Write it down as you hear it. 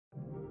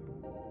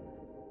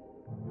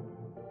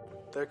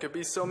There could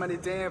be so many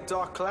damn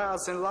dark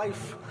clouds in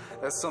life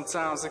that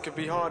sometimes it could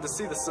be hard to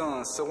see the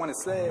sun. So when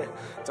it's there,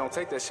 don't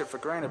take that shit for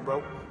granted,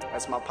 bro.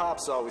 As my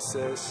pops always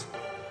says,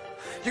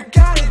 you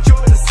gotta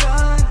enjoy the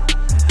sun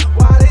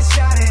while it's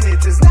shining.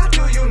 It does not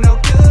do you no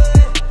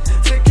good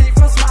to keep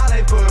from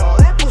smiling. Put all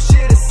that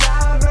bullshit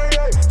aside,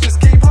 man. Just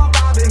keep on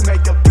vibing,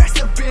 make the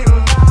best of being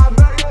alive,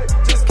 man.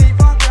 Just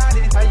keep on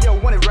grinding. Hey yo,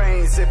 when it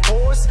rains, it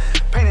pours.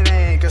 Pain and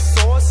anger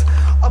soars.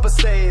 Up and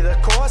stay the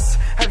course.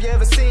 Have you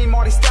ever seen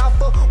Marty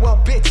Stouffer?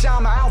 Well, bitch,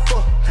 I'm an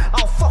alpha. I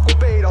don't fuck with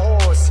beta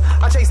whores.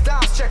 I chase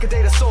dimes, check a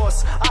data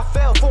source. I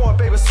fell for a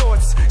baby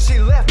sorts. She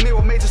left me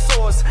with major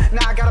sores.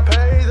 Now I gotta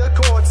pay the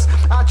courts.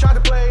 I tried to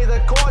play the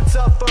chords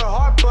up for her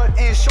heart, but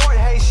in short,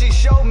 hey, she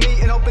showed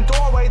me an open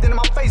doorway. Then in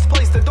my face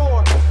placed the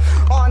door.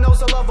 All I know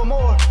is I love her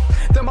more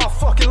than my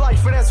fucking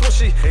life, and that's what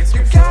she hates.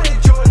 You gotta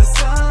enjoy the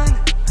sun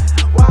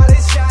while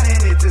it's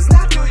shining. It does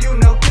not do you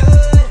no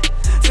good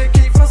to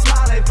keep from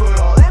smiling. Put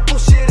all that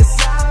bullshit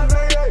aside,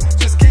 man.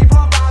 Just keep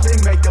on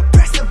vibing, make the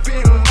best of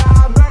being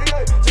alive,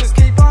 man. Just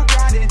keep on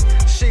grinding.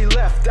 She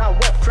left, I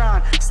wept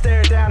crying.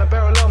 Stared down a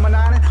barrel of my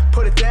nine,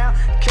 put it down,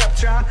 kept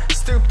trying.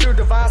 Stooped through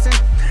devising.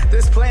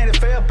 This planet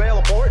failed, bail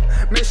abort.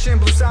 Mission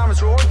blue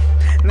sirens roared.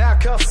 Now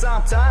cuffs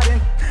I'm tied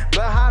in.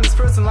 Behind this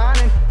prison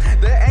lining,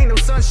 there ain't no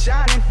sun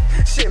shining.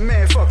 Shit,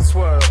 man, fuck this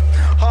world.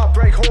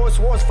 Heartbreak, horrors,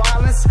 wars,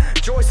 violence.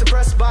 Joy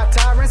suppressed by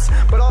tyrants,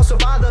 but also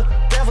by the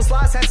devil's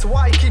lies. Hence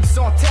why he keeps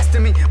on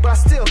testing me. But I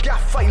still got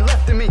fight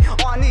left in me.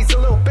 All I need's a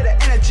little bit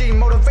of energy,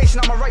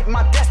 motivation. I'ma write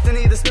my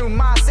destiny. This new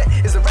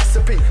mindset is a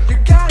recipe. You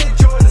gotta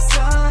enjoy the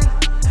sun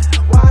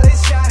while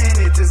it's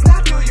shining. It does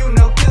not do you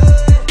no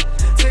good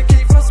to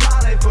keep from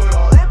smiling. Put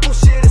all that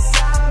bullshit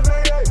aside,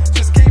 man.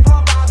 Just keep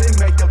on vibing,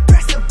 make the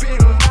best of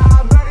being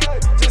alive, man.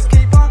 Just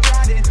keep on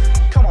grinding.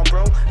 Come on,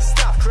 bro,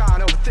 stop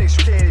crying over things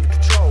you can't even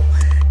control.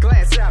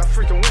 Glance out a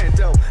freaking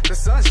window. The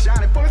sun's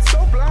shining, but it's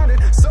so blinding.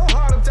 So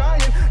hard I'm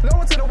dying. No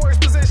one's in a worse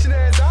position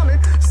as I'm in.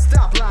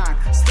 Stop lying,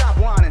 stop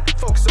whining.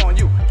 Focus on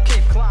you,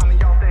 keep climbing.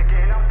 Y'all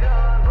thinking I'm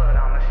done, but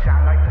I'ma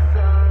shine like the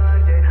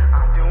sun. Yeah,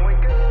 I'm doing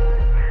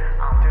good.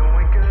 I'm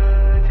doing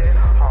good. Yeah,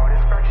 heart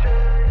is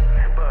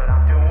fractured, but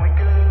I'm doing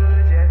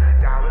good.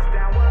 Yeah, dollars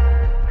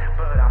downward,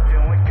 but I'm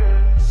doing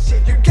good.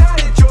 Shit, you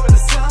gotta enjoy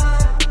the sun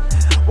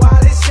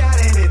while it's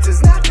shining. It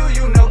does not do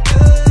you no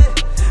good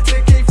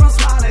to keep from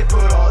smiling.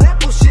 Put all that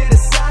bullshit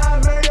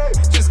aside, man.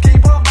 Just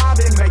keep on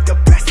vibing, make the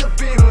best of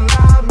being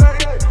alive,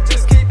 man.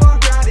 Just keep on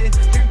grinding.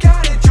 You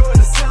gotta enjoy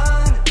the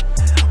sun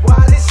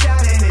while it's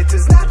shining. It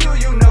does not do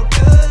you no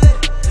good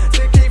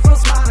to keep from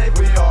smiling.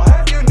 We all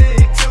have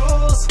unique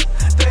tools,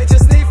 they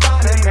just need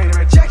finding. Pain and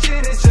rejection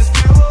is just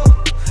fuel.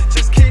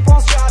 Just keep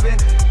on striving.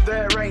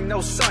 There ain't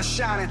no sun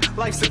shining.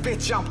 Life's a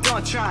bitch, I'm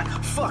done trying.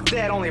 Fuck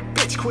that, only a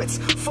bitch quits.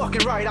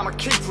 Fucking right, I'ma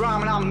keep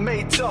rhyming. I'm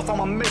made tough, I'm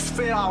a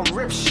misfit. I'll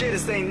rip shit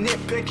as they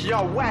nitpick.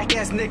 Y'all whack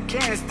ass Nick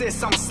Cannon's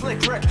this, I'm a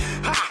slick Rick.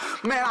 Ha!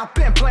 Man, I've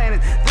been planning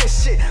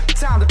this shit.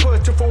 Time to put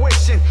it to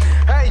fruition.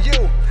 Hey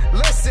you,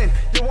 listen,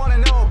 you wanna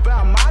know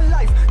about my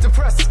life?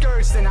 Depressed,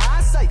 discouraged, in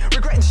hindsight.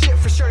 Regretting shit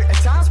for sure, at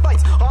times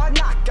bites. Hard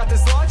knock, got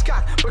this large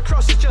cock, but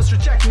crushes just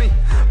reject me.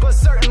 But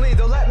certainly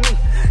they'll let me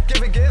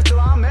give till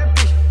I'm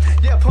empty.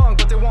 Yeah, punk,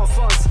 but they want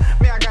funds.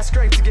 Me, I got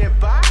scraped to get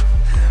by,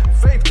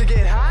 vape to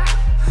get high,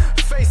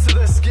 face to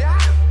the sky.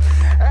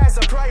 As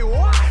I pray,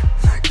 what?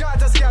 God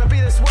doesn't gotta be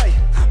this way.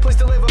 Please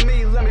deliver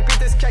me, let me beat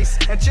this case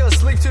and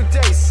just leave 2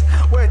 days.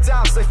 Where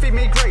dimes, they feed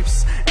me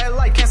grapes, and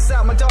light can't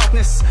stop my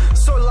darkness.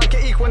 Sort of like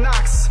an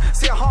equinox.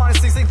 See, I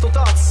harness these lethal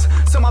thoughts,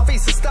 so my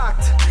visa's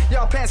stocked.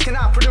 Y'all pants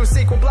cannot produce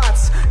equal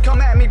blots.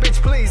 Come at me,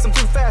 bitch, please, I'm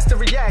too fast to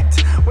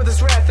react. With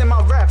this wrath in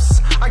my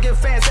reps, I give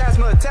fans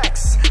asthma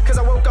attacks. Cause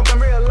I woke up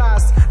and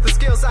realized the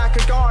skills I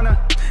could garner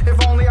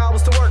if only I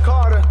was to work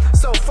harder.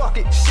 So fuck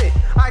it, shit,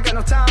 I ain't got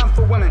no time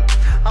for women.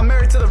 I'm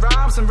married to the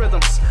rhymes and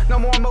rhythms. No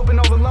more moping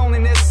over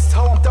loneliness.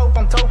 Oh, I'm dope,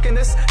 I'm toking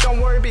this.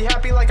 Don't worry, be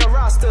happy like a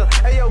roster.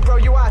 Ayo, bro,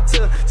 you ought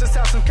to just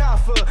have some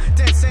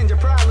confidence in your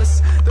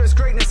prowess. There's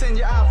greatness in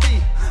your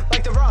IV,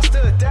 like the roster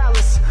of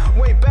Dallas.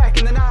 Way back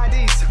in the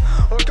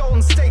 90s, or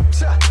Golden State.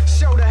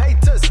 Show the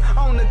haters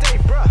on the day,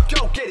 bruh.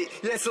 Go get it.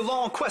 Yeah, it's a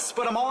long quest,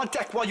 but I'm on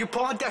deck while you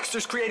pawn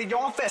Dexter's creating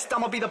your own fest.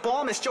 I'ma be the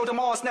bombest Joe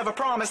DeMars never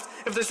promised.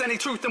 If there's any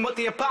truth in what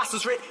the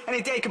apostles writ,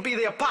 any day could be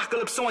the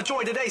apocalypse. So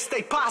enjoy today,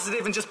 stay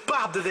positive, and just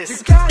bob to this. You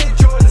gotta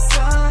enjoy the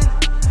sun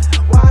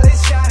while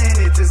it's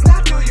shining. It does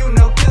not do you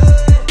no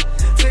good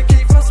to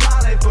keep from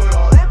smiling. Put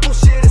all that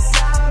bullshit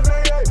aside,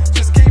 man.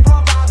 Just keep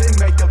on vibing,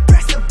 make the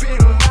best of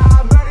being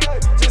alive,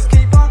 man. Just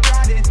keep on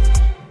grinding.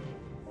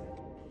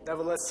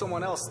 Never let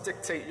someone else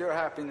dictate your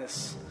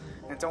happiness.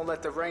 And don't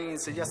let the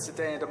rains of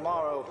yesterday and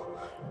tomorrow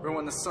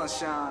ruin the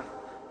sunshine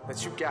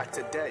that you got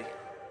today.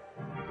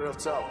 Real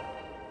talk.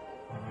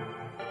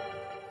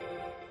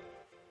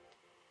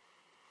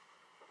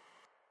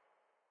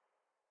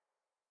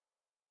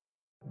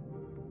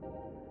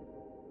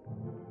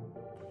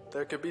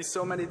 There could be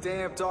so many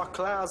damn dark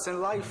clouds in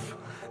life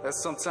that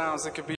sometimes it could be